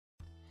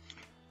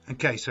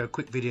Okay, so a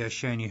quick video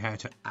showing you how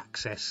to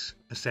access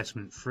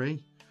assessment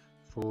 3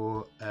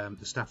 for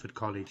the Stafford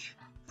College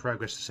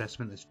progress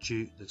assessment that's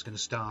going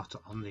to start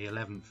on the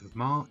 11th of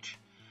March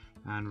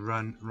and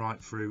run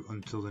right through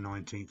until the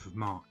 19th of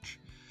March.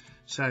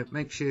 So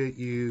make sure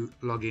you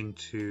log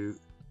into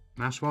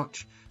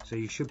MathsWatch. So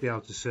you should be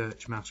able to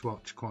search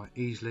MathsWatch quite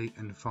easily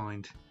and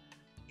find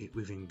it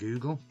within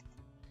Google.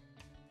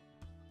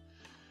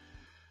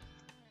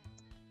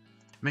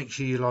 Make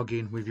sure you log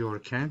in with your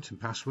account and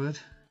password.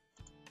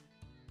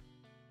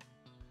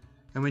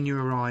 And when you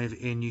arrive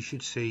in, you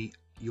should see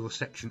your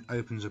section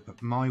opens up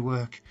at My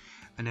Work,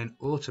 and then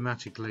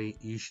automatically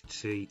you should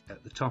see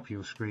at the top of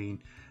your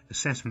screen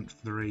Assessment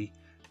 3,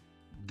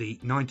 the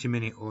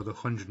 90-minute or the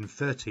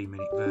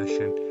 130-minute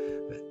version,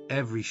 that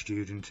every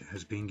student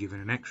has been given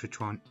an extra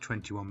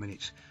 21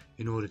 minutes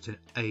in order to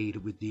aid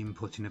with the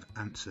inputting of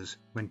answers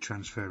when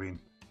transferring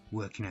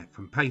working out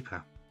from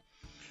paper.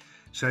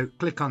 So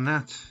click on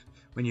that.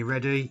 When you're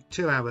ready,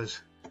 2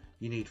 hours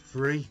you need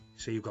free,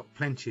 so you've got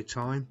plenty of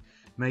time.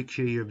 Make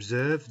sure you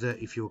observe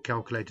that if your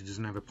calculator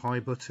doesn't have a pi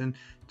button,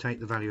 take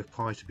the value of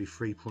pi to be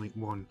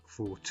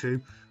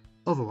 3.142.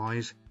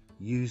 Otherwise,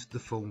 use the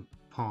full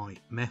pi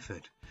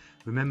method.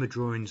 Remember,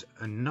 drawings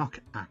are not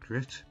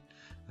accurate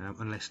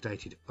unless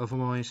stated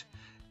otherwise,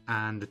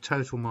 and the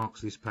total marks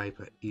of this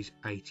paper is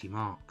 80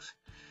 marks.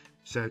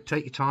 So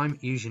take your time,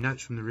 use your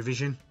notes from the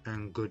revision,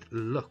 and good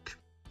luck.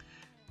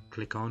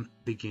 Click on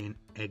Begin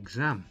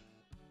Exam.